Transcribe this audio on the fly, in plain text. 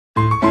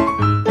Hi,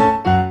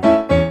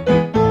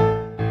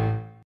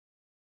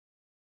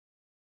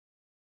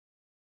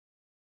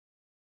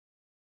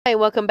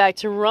 welcome back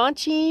to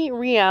Raunchy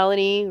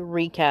Reality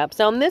Recaps.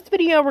 Now, in this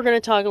video, we're going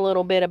to talk a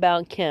little bit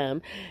about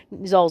Kim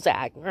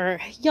Zolciak, or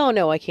y'all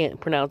know I can't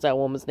pronounce that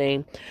woman's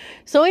name.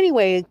 So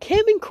anyway,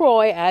 Kim and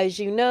Kroy, as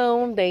you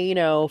know, they,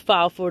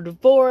 filed for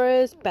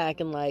divorce back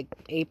in like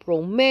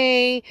April,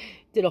 May.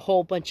 Did a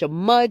whole bunch of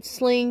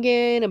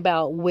mudslinging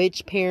about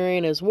which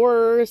parent is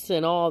worse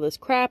and all this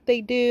crap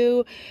they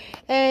do.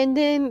 And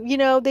then,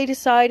 they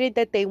decided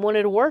that they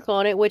wanted to work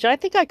on it, which I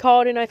think I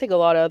called, and I think a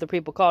lot of other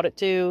people called it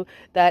too,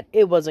 that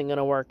it wasn't going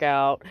to work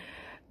out.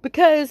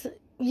 Because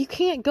you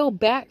can't go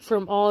back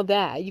from all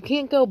that. You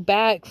can't go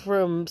back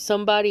from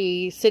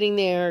somebody sitting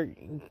there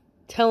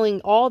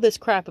telling all this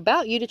crap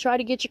about you to try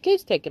to get your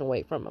kids taken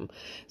away from them.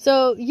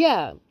 So,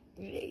 yeah.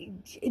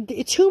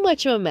 Too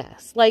much of a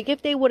mess. Like,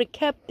 if they would have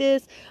kept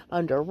this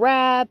under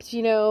wraps,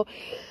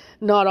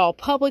 not all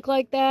public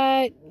like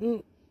that,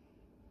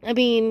 I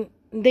mean,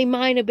 they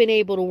might have been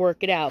able to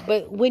work it out.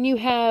 But when you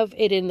have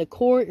it in the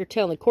court, you're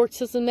telling the court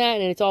system that,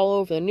 and it's all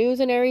over the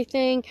news and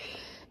everything,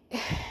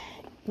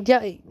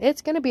 yeah,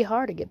 it's going to be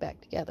hard to get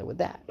back together with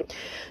that.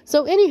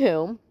 So,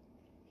 anywho,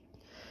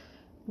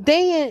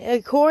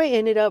 Corey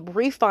ended up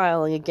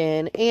refiling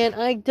again, and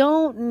I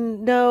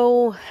don't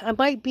know, I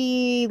might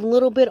be a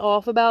little bit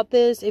off about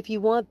this. If you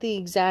want the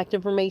exact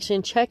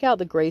information, check out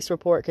the Grace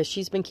report, because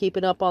she's been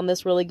keeping up on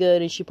this really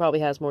good, and she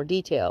probably has more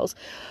details.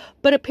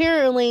 But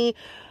apparently,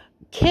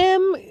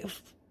 Kim,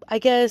 I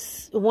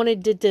guess,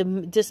 wanted to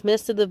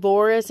dismiss the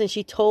divorce, and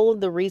she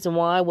told the reason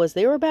why was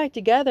they were back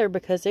together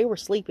because they were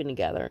sleeping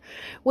together.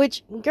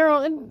 Which,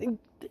 girl,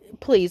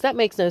 please, that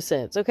makes no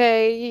sense,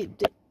 okay?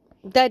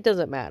 That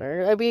doesn't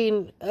matter. I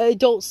mean,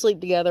 adults sleep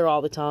together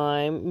all the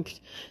time.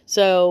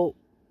 So,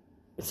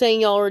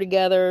 saying y'all are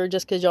together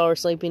just because y'all are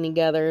sleeping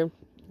together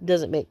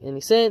doesn't make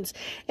any sense.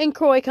 And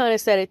Kroy kind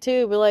of said it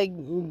too. We're like,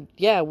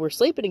 yeah, we're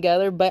sleeping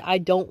together, but I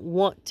don't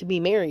want to be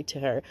married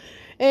to her.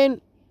 And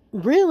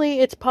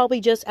really, it's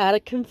probably just out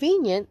of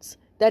convenience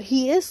that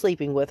he is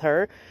sleeping with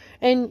her.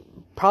 And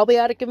probably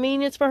out of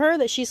convenience for her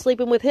that she's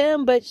sleeping with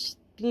him, but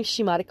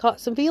she might have caught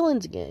some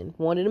feelings again.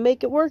 Wanted to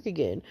make it work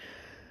again.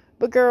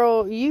 But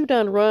girl, you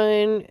done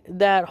run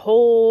that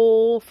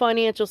whole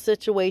financial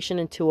situation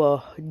into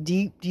a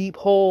deep, deep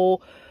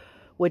hole,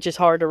 which is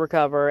hard to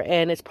recover.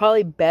 And it's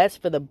probably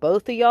best for the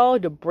both of y'all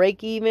to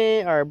break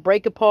even or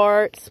break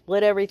apart,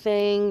 split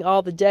everything,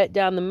 all the debt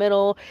down the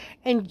middle,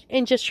 and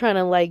just trying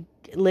to like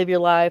live your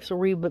life, so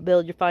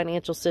rebuild your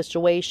financial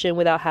situation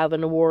without having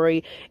to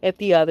worry if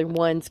the other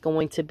one's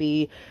going to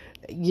be,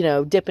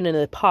 dipping into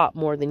the pot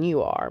more than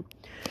you are.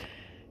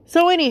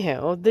 So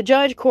anywho, the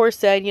judge, of course,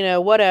 said,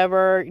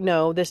 whatever,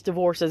 this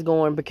divorce is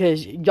going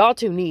because y'all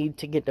two need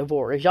to get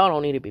divorced. Y'all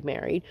don't need to be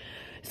married.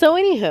 So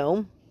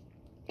anywho,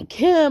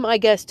 Kim, I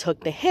guess,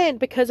 took the hint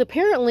because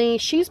apparently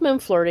she's been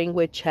flirting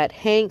with Chet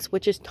Hanks,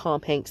 which is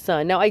Tom Hanks'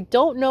 son. Now, I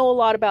don't know a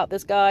lot about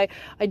this guy.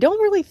 I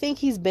don't really think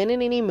he's been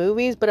in any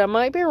movies, but I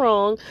might be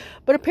wrong.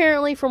 But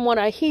apparently, from what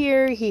I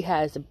hear, he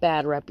has a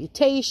bad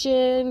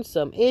reputation,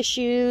 some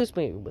issues,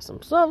 maybe with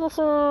some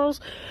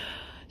substances.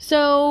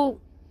 So,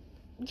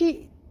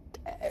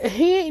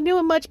 he ain't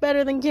doing much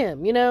better than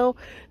Kim,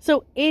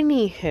 So,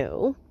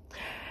 anywho,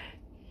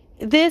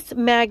 this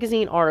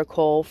magazine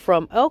article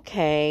from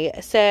OK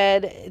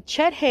said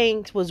Chet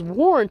Hanks was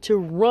warned to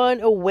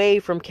run away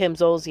from Kim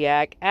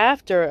Zolciak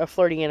after a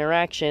flirty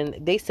interaction.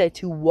 They said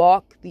to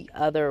walk the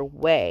other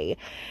way.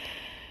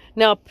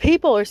 Now,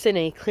 people are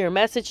sending a clear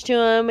message to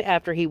him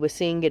after he was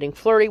seen getting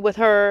flirty with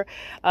her.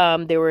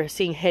 They were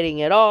seen hitting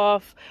it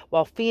off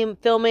while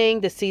filming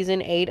the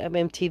season 8 of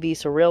MTV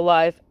Surreal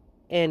Life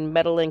in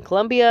Medellin,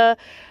 Colombia,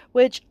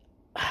 which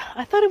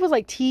I thought it was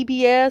like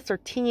TBS or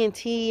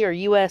TNT or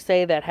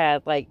USA that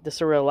had like the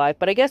Surreal Life,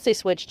 but I guess they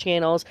switched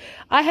channels.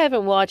 I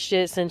haven't watched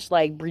it since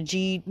like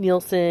Brigitte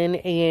Nielsen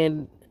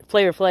and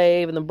Flavor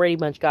Flav and the Brady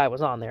Bunch guy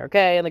was on there,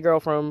 okay? And the girl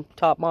from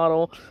Top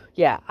Model.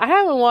 Yeah, I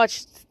haven't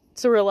watched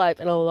Surreal Life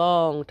in a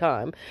long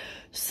time.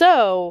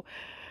 So,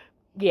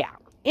 yeah.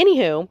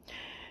 Anywho,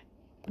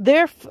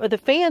 the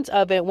fans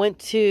of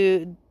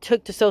it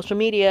took to social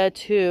media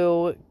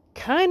to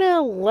kind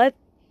of let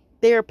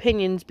their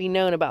opinions be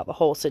known about the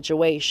whole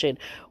situation.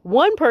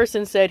 One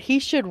person said he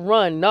should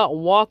run, not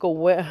walk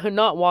away,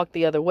 not walk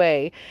the other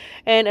way.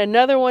 And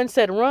another one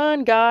said,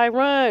 run, guy,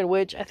 run,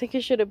 which I think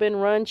it should have been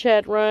run,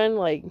 Chet, run,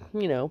 like,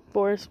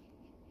 Forrest,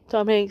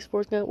 Tom Hanks,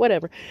 Forrest Gump,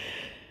 whatever.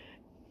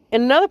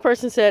 And another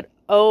person said,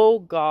 oh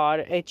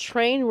God, a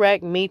train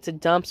wreck meets a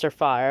dumpster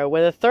fire,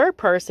 where the third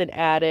person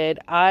added,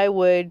 I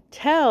would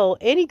tell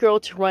any girl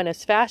to run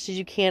as fast as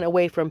you can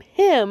away from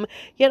him,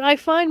 yet I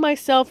find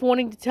myself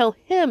wanting to tell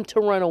him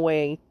to run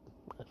away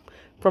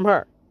from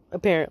her,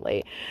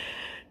 apparently.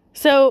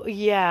 So,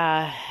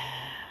 yeah,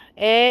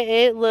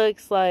 it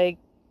looks like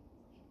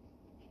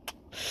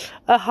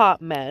a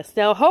hot mess.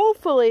 Now,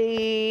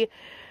 hopefully,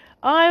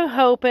 I'm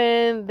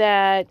hoping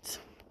that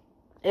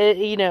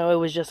it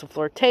was just a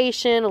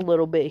flirtation, a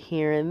little bit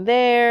here and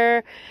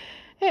there.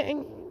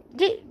 And,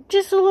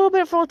 just a little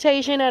bit of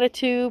flirtation out of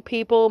two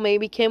people.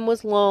 Maybe Kim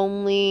was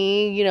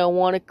lonely,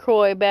 wanted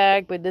Croy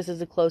back, but this is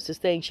the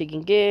closest thing she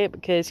can get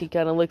because he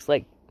kind of looks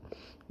like,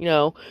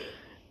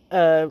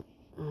 uh,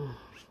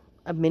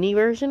 a mini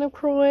version of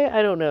Croy.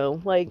 I don't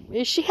know. Like,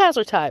 she has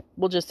her type.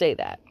 We'll just say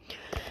that.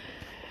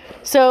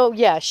 So,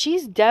 yeah,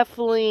 she's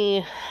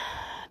definitely,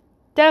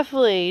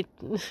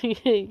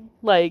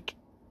 like,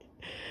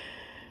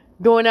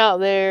 going out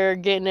there,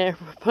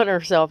 putting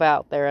herself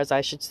out there, as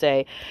I should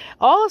say.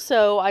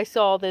 Also, I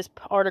saw this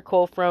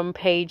article from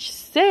Page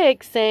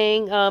 6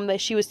 saying that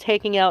she was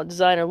taking out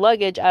designer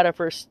luggage out of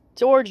her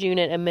storage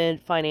unit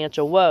amid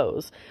financial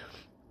woes.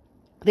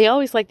 They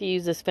always like to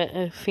use this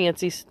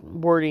fancy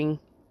wording.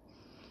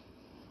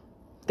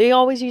 They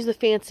always use the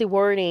fancy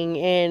wording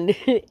in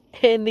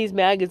these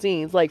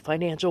magazines, like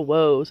financial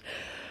woes.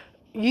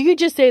 You could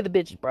just say the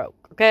bitch is broke,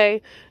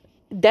 okay?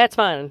 That's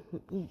fine.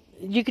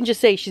 You can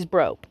just say she's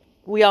broke.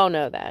 We all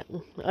know that.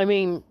 I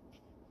mean,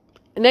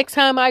 next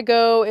time I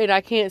go and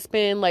I can't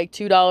spend like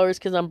 $2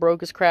 because I'm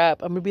broke as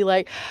crap, I'm going to be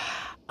like,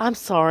 I'm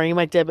sorry,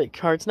 my debit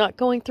card's not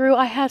going through.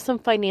 I have some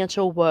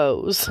financial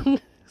woes.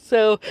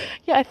 So,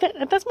 yeah,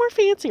 that's more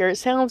fancier. It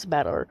sounds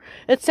better.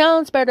 It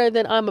sounds better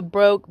than I'm a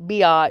broke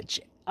biatch.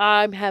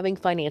 I'm having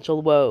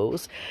financial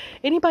woes.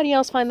 Anybody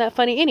else find that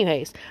funny?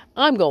 Anyways,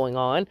 I'm going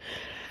on.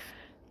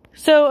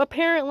 So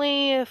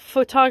apparently,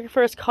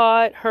 photographers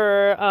caught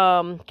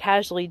her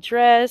casually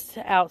dressed,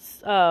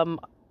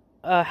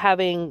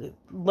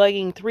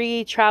 lugging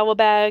 3 travel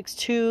bags,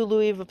 2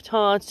 Louis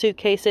Vuitton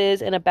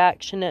suitcases, and a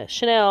back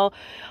Chanel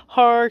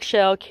hard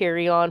shell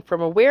carry-on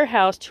from a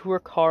warehouse to her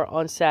car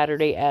on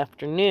Saturday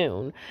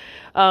afternoon.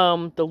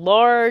 The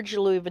large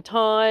Louis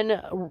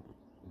Vuitton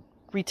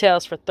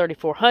retails for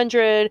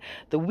 $3,400.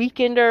 The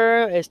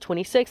Weekender is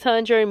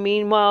 $2,600.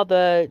 Meanwhile,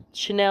 the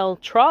Chanel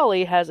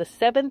trolley has a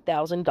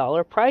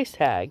 $7,000 price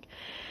tag.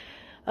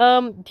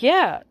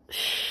 Yeah.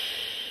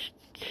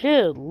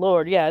 Good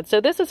Lord. Yeah. So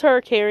this is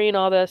her carrying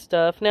all that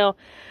stuff. Now,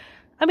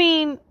 I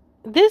mean,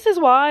 this is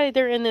why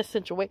they're in this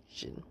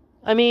situation.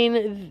 I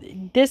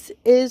mean, this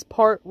is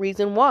part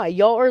reason why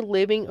y'all are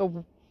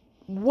living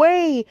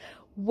way,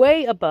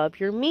 way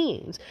above your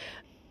means.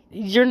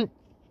 You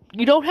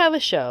don't have a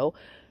show.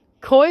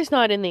 Coy's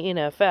not in the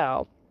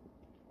NFL.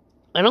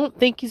 I don't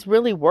think he's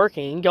really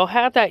working. Y'all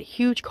have that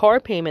huge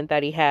car payment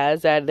that he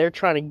has that they're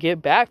trying to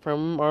get back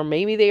from him, or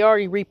maybe they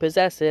already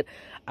repossessed it.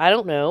 I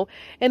don't know.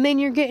 And then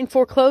you're getting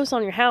foreclosed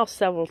on your house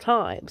several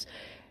times.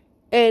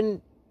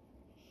 And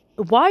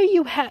why do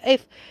you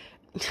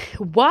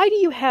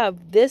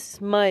have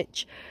this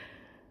much,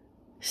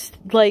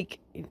 like,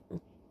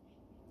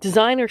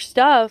 designer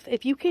stuff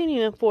if you can't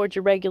even afford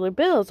your regular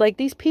bills? Like,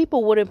 these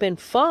people would have been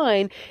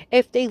fine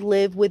if they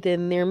lived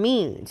within their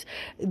means.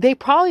 They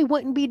probably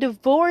wouldn't be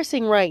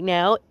divorcing right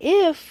now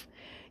if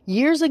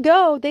years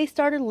ago they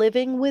started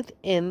living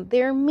within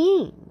their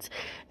means.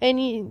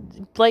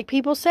 And like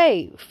people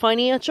say,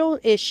 financial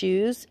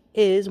issues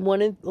is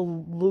one of the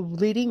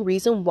leading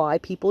reason why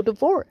people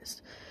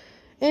divorce.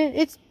 And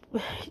it's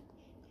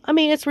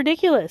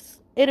ridiculous.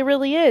 It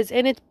really is.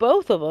 And it's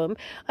both of them.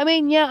 I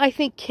mean, yeah, I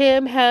think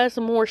Kim has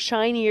a more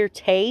shinier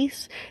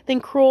taste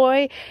than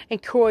Croy.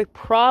 And Croy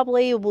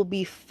probably will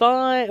be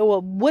fine, or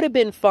would have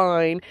been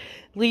fine,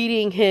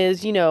 leading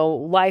his,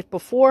 life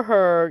before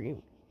her,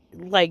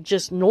 like,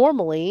 just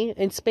normally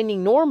and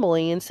spending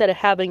normally, instead of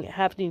having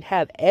to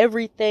have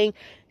every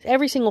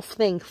single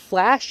thing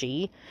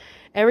flashy,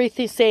 every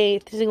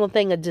single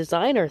thing a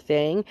designer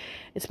thing,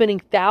 and spending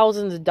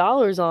thousands of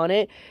dollars on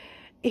it.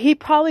 He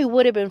probably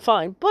would have been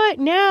fine. But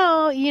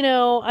now,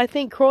 I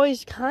think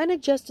Croy's kind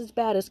of just as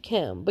bad as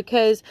Kim,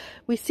 because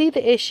we see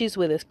the issues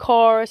with his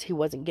cars. He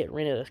wasn't getting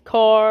rid of his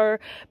car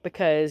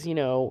because,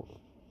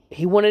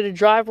 he wanted to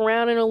drive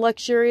around in a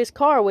luxurious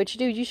car, which,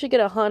 dude, you should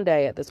get a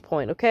Hyundai at this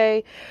point,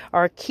 okay?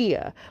 Or a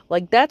Kia.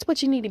 Like, that's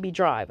what you need to be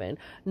driving.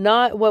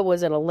 Not, what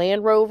was it, a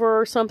Land Rover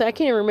or something? I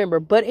can't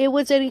remember. But it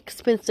was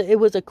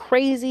a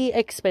crazy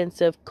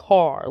expensive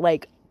car.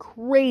 Like,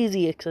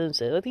 crazy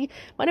expensive. I think it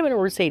might have been a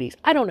Mercedes.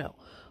 I don't know.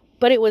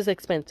 But it was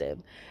expensive.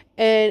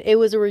 And it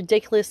was a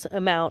ridiculous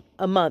amount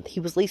a month he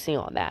was leasing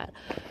on that.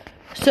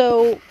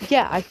 So,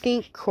 yeah, I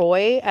think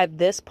Croy, at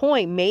this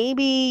point,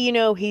 maybe,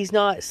 he's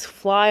not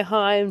fly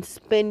high and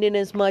spending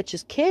as much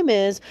as Kim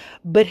is,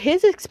 but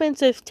his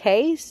expensive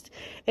taste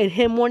and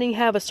him wanting to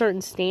have a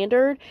certain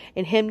standard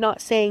and him not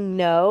saying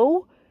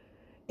no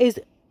is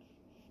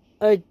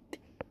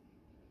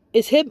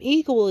him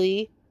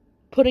equally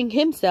putting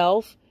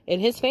himself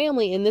and his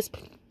family in this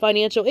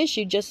financial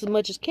issue just as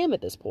much as Kim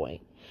at this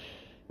point.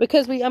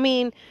 Because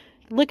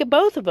look at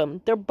both of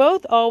them. They're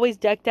both always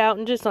decked out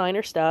in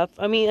designer stuff.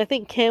 I mean, I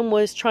think Kim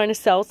was trying to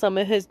sell some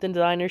of his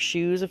designer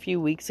shoes a few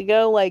weeks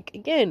ago. Like,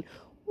 again,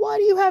 why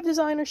do you have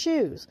designer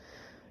shoes?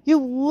 You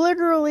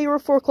literally were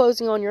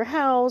foreclosing on your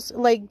house.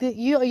 Like,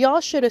 y'all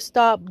should have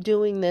stopped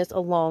doing this a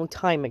long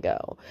time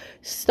ago.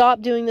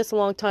 Stop doing this a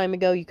long time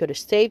ago. You could have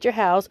saved your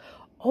house,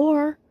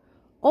 or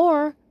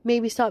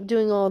maybe stop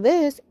doing all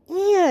this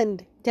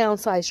and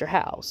downsize your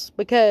house.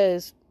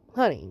 Because,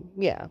 honey,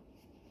 yeah,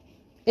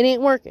 it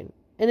ain't working.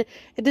 And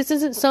this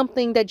isn't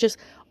something that just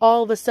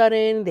all of a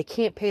sudden they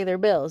can't pay their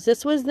bills.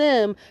 This was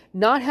them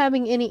not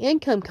having any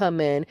income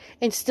come in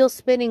and still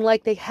spending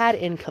like they had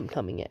income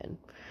coming in.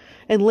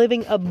 And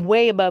living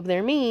way above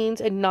their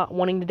means and not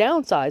wanting to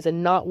downsize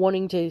and not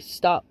wanting to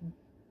stop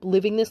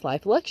living this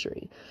life of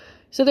luxury.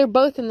 So they're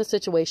both in the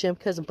situation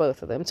because of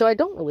both of them. So I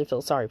don't really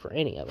feel sorry for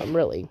any of them,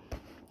 really.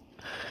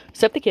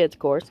 Except the kids, of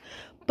course.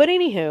 But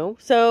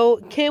anywho,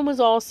 so Kim was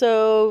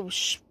also,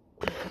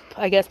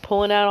 I guess,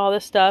 pulling out all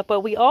this stuff.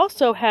 But we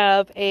also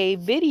have a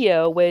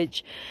video,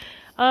 which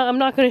I'm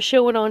not going to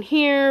show it on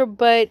here,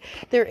 but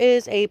there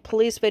is a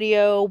police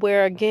video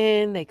where,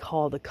 again, they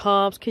call the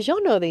cops. Because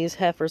y'all know these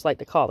heifers like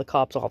to call the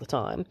cops all the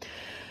time.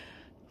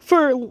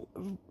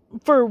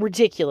 For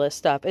ridiculous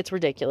stuff. It's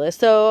ridiculous.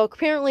 So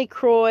apparently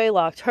Croy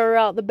locked her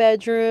out the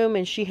bedroom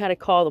and she had to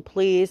call the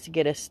police to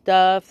get his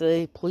stuff.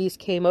 The police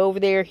came over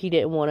there. He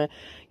didn't want to,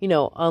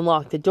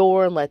 unlock the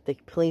door and let the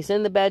police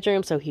in the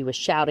bedroom. So he was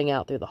shouting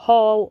out through the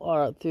hall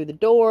or through the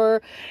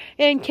door.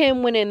 And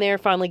Kim went in there,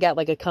 finally got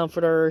like a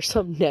comforter or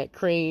some neck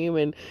cream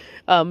and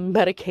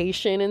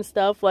medication and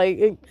stuff.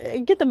 Like,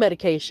 get the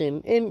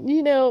medication.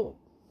 And,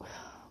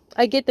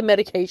 I get the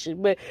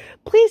medication, but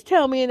please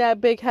tell me in that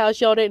big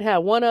house y'all didn't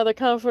have one other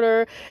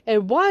comforter,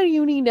 and why do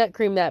you need neck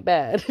cream that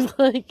bad?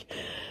 Like,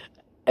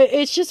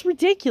 it's just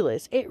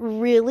ridiculous. It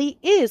really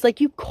is.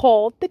 Like, you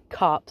called the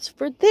cops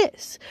for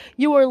this.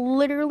 You are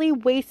literally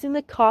wasting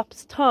the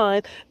cops'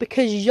 time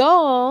because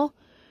y'all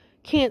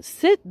can't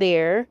sit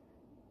there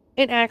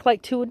and act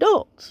like two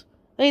adults.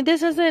 I mean,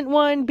 this isn't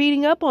one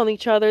beating up on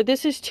each other.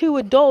 This is two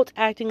adults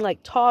acting like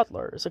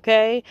toddlers,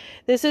 okay?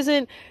 This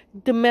isn't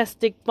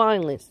domestic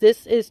violence.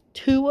 This is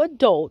two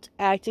adults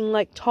acting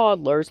like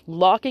toddlers,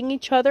 locking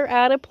each other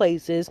out of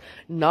places,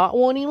 not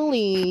wanting to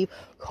leave,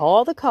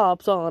 call the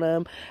cops on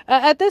them.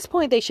 At this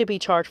point, they should be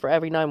charged for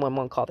every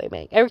 911 call they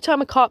make. Every time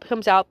a cop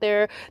comes out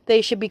there,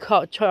 they should be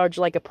charged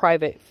like a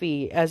private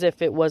fee, as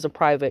if it was a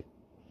private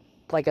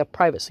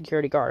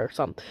security guard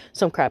or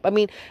some crap. I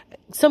mean,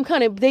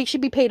 they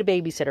should be paid a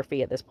babysitter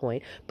fee at this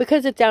point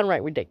because it's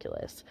downright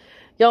ridiculous.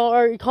 Y'all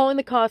are calling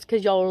the cops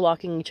because y'all are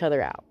locking each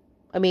other out.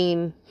 I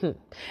mean,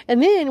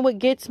 And then what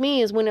gets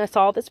me is when I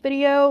saw this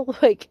video,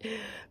 like,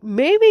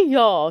 maybe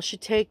y'all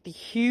should take the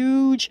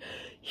huge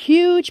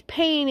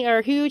painting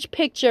or huge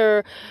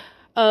picture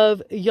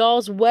of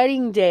y'all's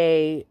wedding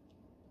day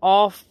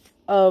off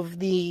of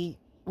the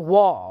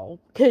wall,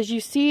 because you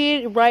see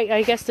it right,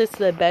 I guess it's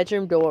the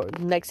bedroom door,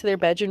 next to their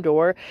bedroom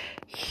door,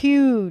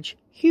 huge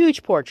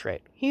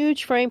portrait,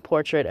 huge frame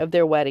portrait of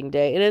their wedding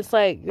day. And it's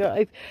like,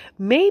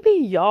 maybe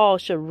y'all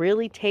should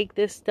really take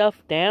this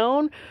stuff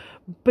down,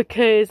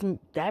 because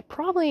that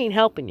probably ain't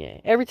helping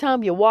you. Every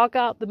time you walk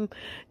out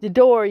the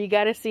door, you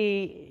gotta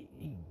see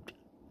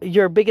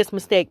your biggest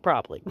mistake,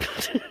 probably.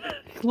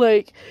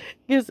 Like,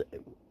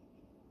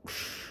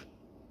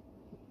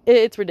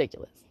 it's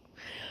ridiculous.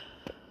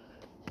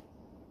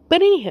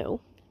 But anywho,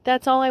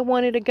 that's all I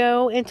wanted to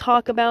go and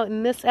talk about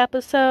in this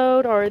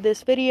episode or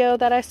this video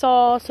that I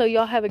saw. So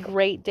y'all have a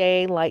great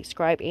day. Like,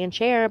 subscribe, and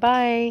share.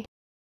 Bye.